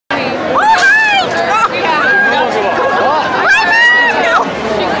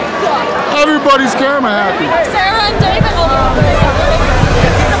everybody's camera happy. Sarah and David all over.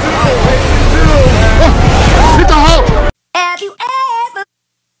 Hit the hoe! Have you ever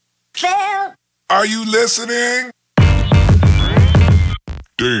felt? Are you listening?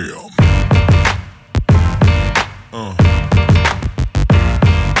 Damn.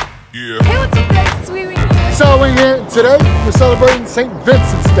 Yeah. Hey, what's up, guys? Sweet Wing here. So today we're celebrating St.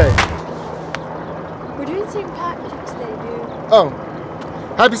 Vincent's Day. We're doing St. Patrick's Day, dude. Oh,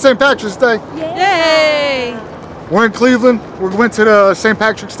 happy St. Patrick's Day. Yay! We're in Cleveland. We went to the St.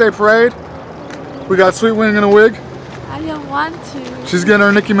 Patrick's Day parade. We got Sweet Wing in a wig. I don't want to. She's getting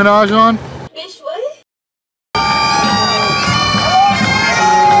her Nicki Minaj on. Bitch, what?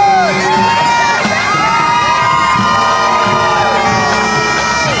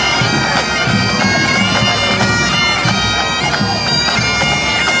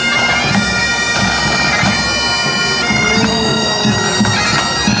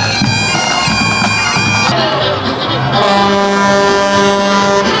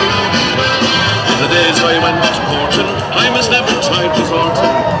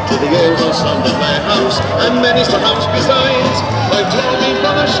 And many's the house besides. I've told me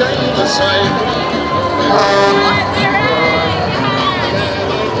from a shame aside.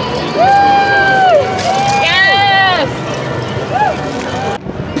 Yes!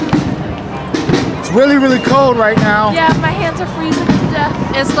 It's really, really cold right now. Yeah, my hands are freezing to death.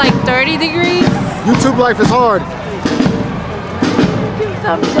 It's like 30 degrees. YouTube life is hard. Give a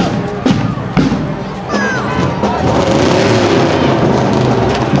thumbs up.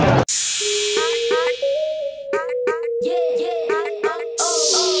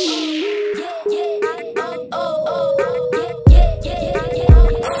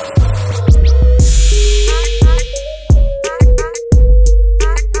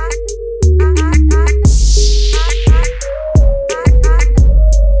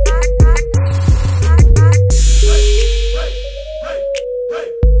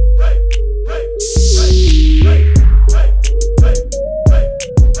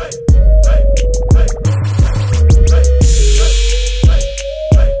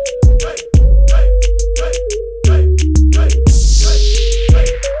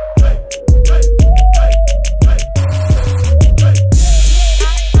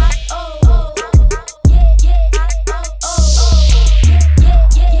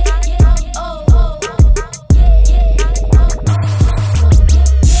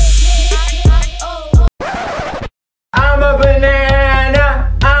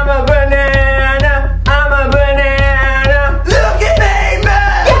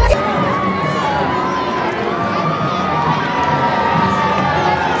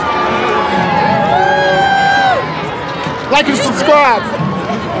 Like and subscribe.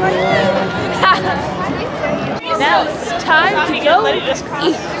 Now it's time to go eat.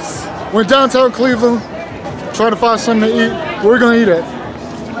 We're in downtown Cleveland, trying to find something to eat. Where are we gonna eat at?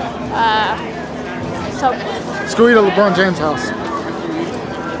 Let's go eat at LeBron James' house.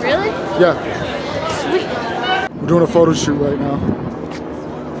 Really? Yeah. Sweet. We're doing a photo shoot right now.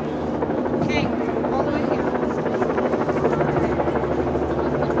 Okay, all the way here.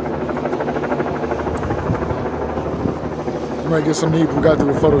 We might get some to eat, but we gotta do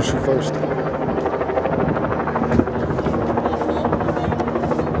a photo shoot first.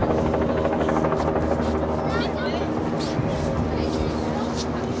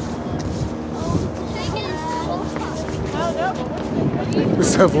 This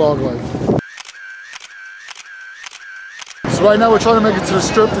is vlog life. So right now we're trying to make it to the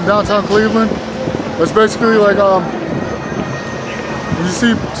strip in downtown Cleveland. It's basically like when you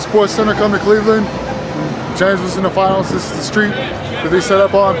see Sports Center come to Cleveland. James was in the finals. This is the street that they set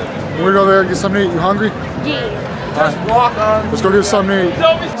up on. We're gonna go there and get something to eat. You hungry? Yeah. Just walk on. Let's go get something to eat. We ate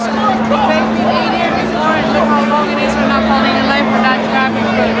here before and look how long it is. We're not falling in line. We're not driving.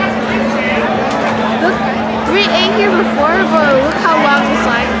 Look, we ate here before, but look how long this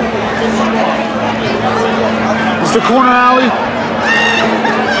line is. It's the corner alley.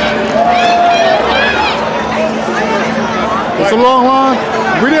 It's a long line.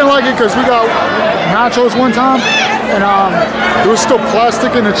 We didn't like it because we got nachos one time, and there was still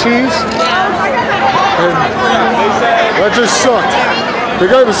plastic in the cheese, and that just sucked. They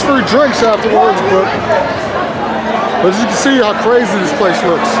gave us free drinks afterwards, but as you can see how crazy this place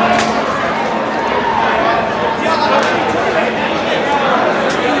looks.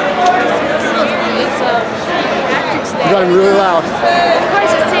 You gotta be really loud. Of course,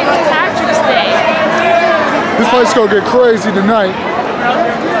 it's St. Patrick's Day. This place gonna get crazy tonight.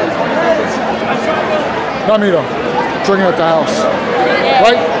 Not me though. Drinking at the house. Yeah.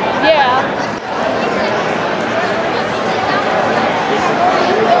 Right? Yeah.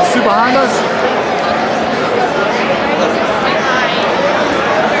 See behind us?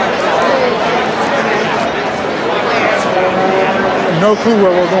 no clue where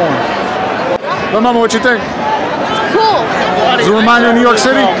we're going. But Mama, what you think? Cool. Does it remind you of New York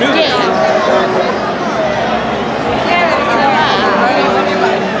City?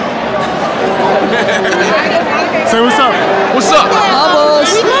 Say what's up. What's up?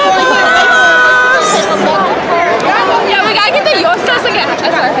 Yeah, we gotta get the yostas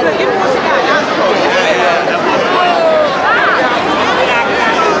again.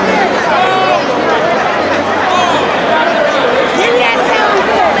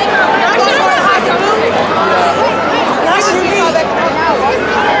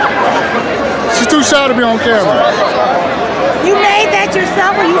 She's too shy to be on camera. You made that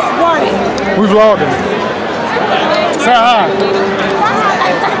yourself or you bought it? We vlogging. Say hi.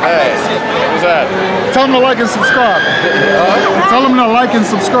 Hey, who's that? Tell them to like and subscribe. Tell them to like and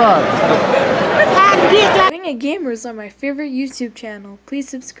subscribe. Being a Gamer is on my favorite YouTube channel. Please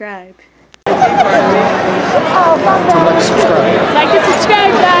subscribe. Like and subscribe. Like and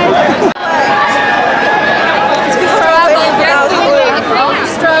subscribe, guys.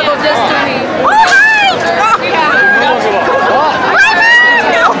 Struggle just to be.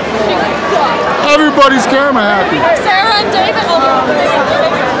 Everybody's camera happy. Sarah and David.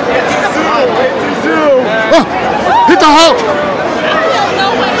 Hit the Hulk.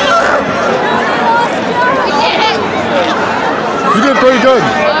 You did pretty good.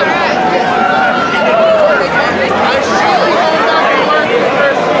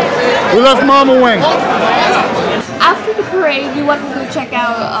 We left Mama Wing. After the parade, we wanted to go check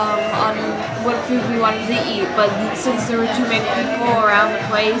out on what food we wanted to eat, but since there were too many people around the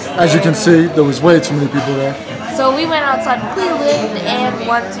place, As you can see, there was way too many people there. so we went outside in Cleveland and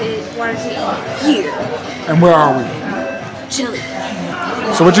wanted to eat here, And where are we? chili.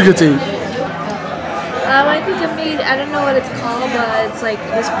 So what'd you get to eat? I think I made, I don't know what it's called, but it's like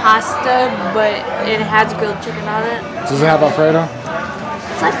this pasta, but it has grilled chicken on it. Does it have Alfredo?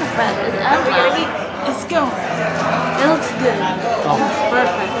 It's like a friend. It's going. It looks good. Oh,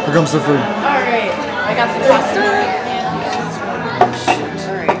 Perfect. here comes the food. Alright, I got the pasta.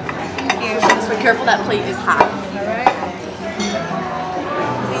 Alright. Just be careful, that plate is hot. Alright.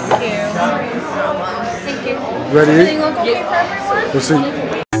 Thank you. Ready to eat? Everything look okay for everyone? Let's see.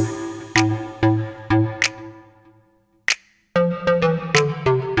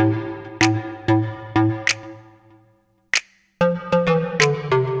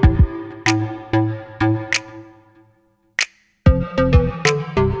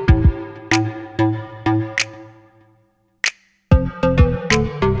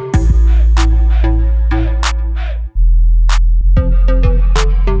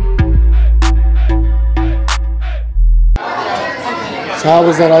 So how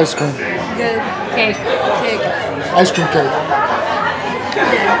was that ice cream? Good. Cake. Ice cream cake.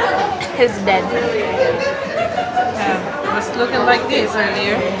 His dead. It was looking like this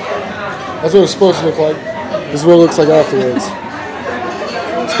earlier. That's what it's supposed to look like. This is what it looks like afterwards.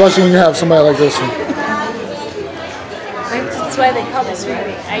 Especially when you have somebody like this one. That's why they call me Sweet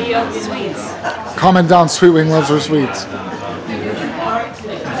Wing. I eat all the sweets. Comment down, Sweet Wing loves her sweets.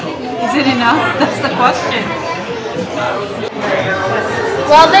 Is it enough? That's the question.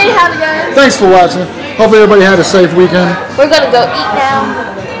 Well, there you have it, guys. Thanks for watching. Hopefully everybody had a safe weekend. We're gonna go eat now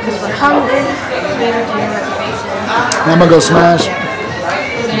because we're hungry. I'm gonna go smash.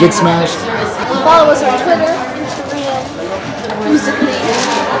 Get smashed. Follow us on Twitter, Instagram,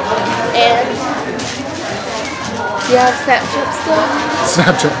 Musical.ly, and do you have Snapchat still?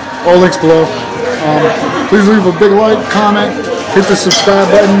 Snapchat. All links below. Please leave a big like, comment, hit the subscribe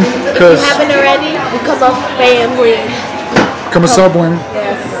button, If you because haven't already, become a family. come a Subwing.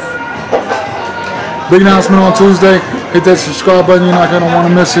 Yes. Big announcement on Tuesday. Hit that subscribe button. You're not going to want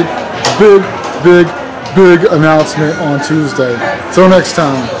to miss it. Big, big, big announcement on Tuesday. Till next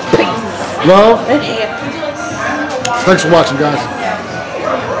time. Love. And happiness. Thanks for watching, guys.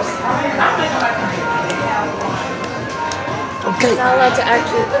 Not allowed to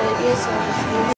actually play it, so